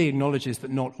freely acknowledges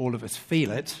that not all of us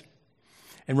feel it.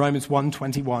 In Romans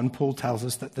 1:21, Paul tells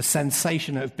us that the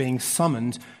sensation of being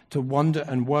summoned to wonder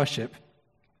and worship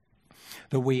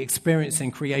that we experience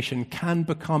in creation can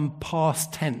become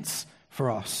past tense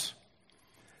for us.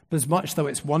 But as much though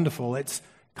it's wonderful, it's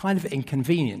kind of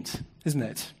inconvenient, isn't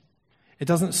it? It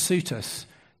doesn't suit us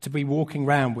to be walking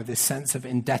around with this sense of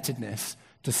indebtedness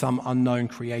to some unknown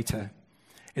creator.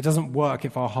 It doesn't work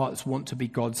if our hearts want to be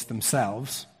gods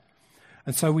themselves.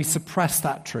 And so we suppress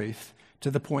that truth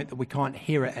to the point that we can't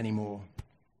hear it anymore.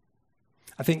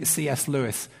 I think C.S.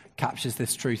 Lewis captures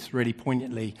this truth really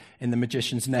poignantly in The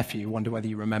Magician's Nephew. I wonder whether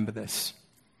you remember this.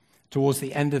 Towards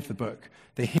the end of the book,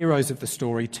 the heroes of the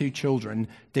story, two children,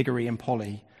 Diggory and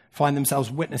Polly, find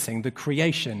themselves witnessing the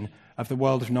creation of the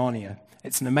world of Narnia.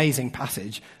 It's an amazing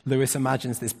passage. Lewis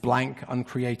imagines this blank,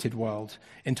 uncreated world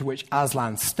into which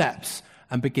Aslan steps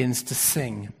and begins to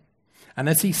sing. And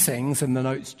as he sings and the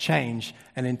notes change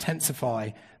and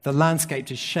intensify, the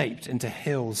landscape is shaped into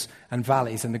hills and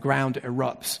valleys, and the ground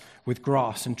erupts with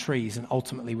grass and trees and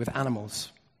ultimately with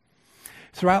animals.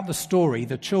 Throughout the story,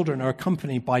 the children are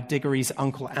accompanied by Diggory's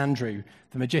uncle Andrew,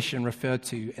 the magician referred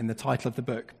to in the title of the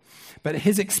book. But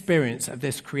his experience of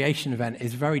this creation event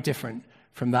is very different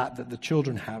from that the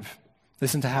children have.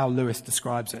 Listen to how Lewis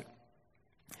describes it.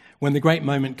 When the great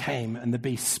moment came and the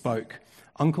beast spoke,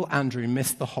 Uncle Andrew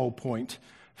missed the whole point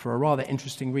for a rather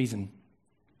interesting reason.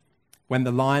 When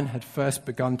the lion had first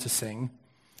begun to sing,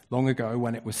 long ago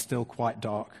when it was still quite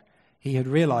dark, he had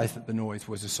realized that the noise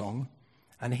was a song,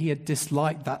 and he had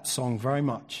disliked that song very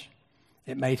much.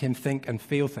 It made him think and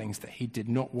feel things that he did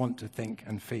not want to think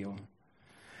and feel.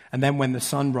 And then when the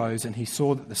sun rose and he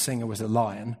saw that the singer was a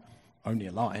lion, only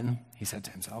a lion, he said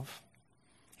to himself,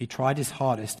 he tried his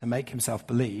hardest to make himself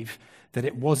believe that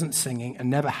it wasn't singing and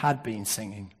never had been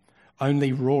singing,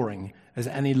 only roaring as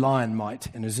any lion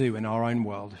might in a zoo in our own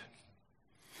world.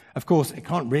 Of course, it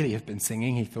can't really have been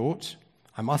singing, he thought.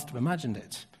 I must have imagined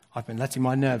it. I've been letting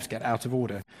my nerves get out of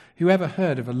order. Who ever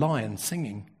heard of a lion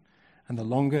singing? And the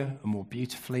longer and more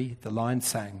beautifully the lion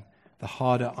sang, the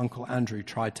harder Uncle Andrew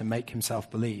tried to make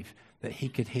himself believe that he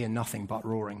could hear nothing but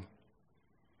roaring.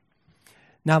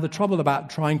 Now, the trouble about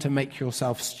trying to make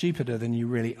yourself stupider than you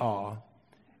really are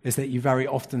is that you very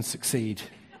often succeed.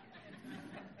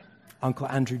 Uncle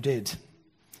Andrew did.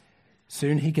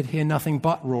 Soon he could hear nothing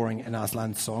but roaring in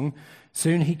Aslan's song.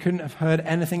 Soon he couldn't have heard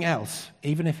anything else,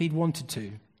 even if he'd wanted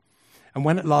to. And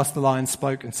when at last the lion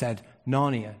spoke and said,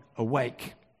 "Narnia,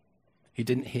 awake," he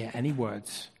didn't hear any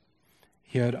words.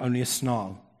 He heard only a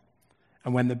snarl.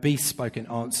 And when the beast spoke in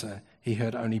answer, he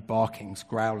heard only barkings,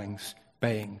 growlings,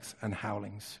 bayings, and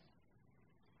howlings.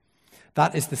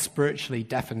 That is the spiritually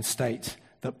deafened state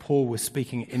that Paul was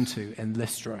speaking into in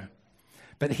Lystra.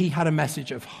 But he had a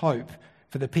message of hope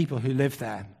for the people who lived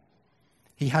there.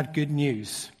 He had good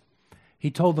news.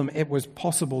 He told them it was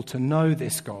possible to know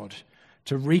this God,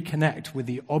 to reconnect with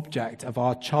the object of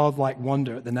our childlike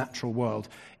wonder at the natural world,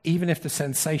 even if the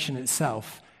sensation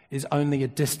itself is only a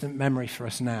distant memory for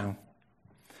us now.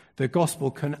 The gospel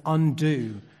can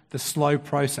undo the slow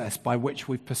process by which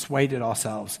we've persuaded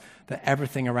ourselves that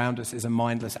everything around us is a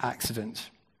mindless accident.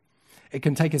 It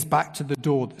can take us back to the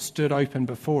door that stood open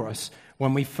before us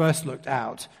when we first looked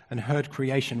out and heard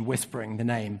creation whispering the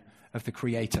name of the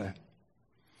Creator.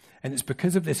 And it's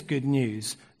because of this good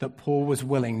news that Paul was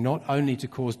willing not only to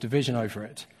cause division over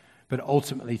it, but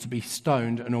ultimately to be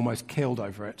stoned and almost killed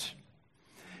over it.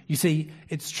 You see,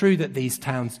 it's true that these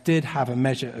towns did have a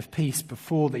measure of peace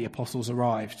before the apostles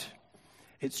arrived.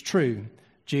 It's true,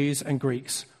 Jews and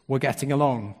Greeks were getting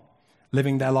along,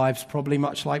 living their lives probably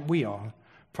much like we are,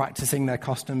 practicing their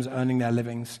customs, earning their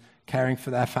livings, caring for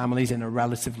their families in a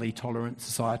relatively tolerant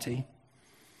society.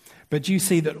 But do you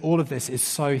see that all of this is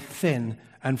so thin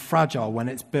and fragile when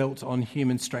it's built on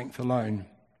human strength alone?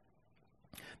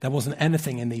 There wasn't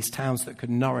anything in these towns that could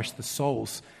nourish the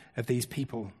souls of these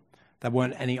people. There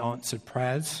weren't any answered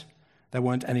prayers. There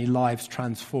weren't any lives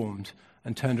transformed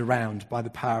and turned around by the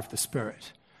power of the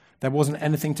Spirit. There wasn't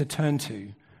anything to turn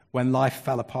to when life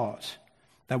fell apart.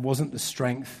 There wasn't the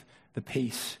strength, the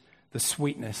peace, the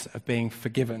sweetness of being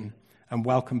forgiven and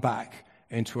welcomed back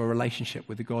into a relationship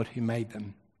with the God who made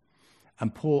them.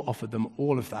 And Paul offered them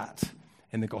all of that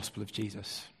in the gospel of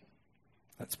Jesus.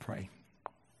 Let's pray.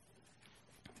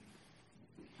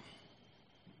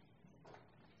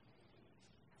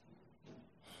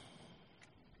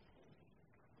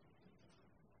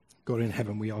 God in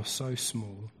heaven, we are so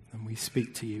small, and we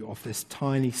speak to you of this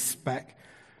tiny speck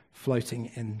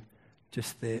floating in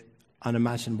just the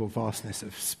unimaginable vastness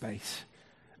of space.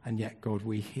 And yet, God,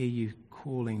 we hear you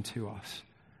calling to us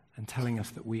and telling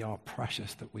us that we are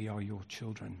precious, that we are your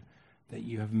children, that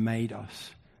you have made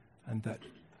us, and that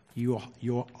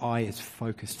your eye is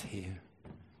focused here.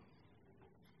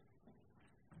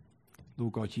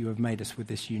 Lord God, you have made us with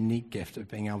this unique gift of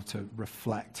being able to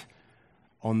reflect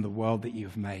on the world that you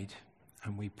have made.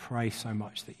 And we pray so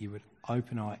much that you would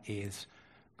open our ears,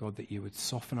 God, that you would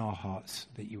soften our hearts,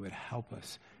 that you would help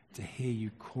us to hear you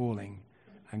calling.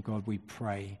 And God, we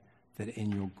pray that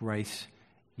in your grace,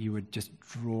 you would just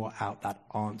draw out that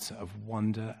answer of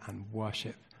wonder and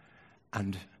worship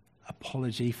and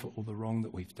apology for all the wrong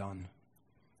that we've done.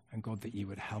 And God, that you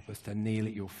would help us to kneel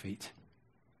at your feet.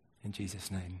 In Jesus'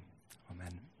 name.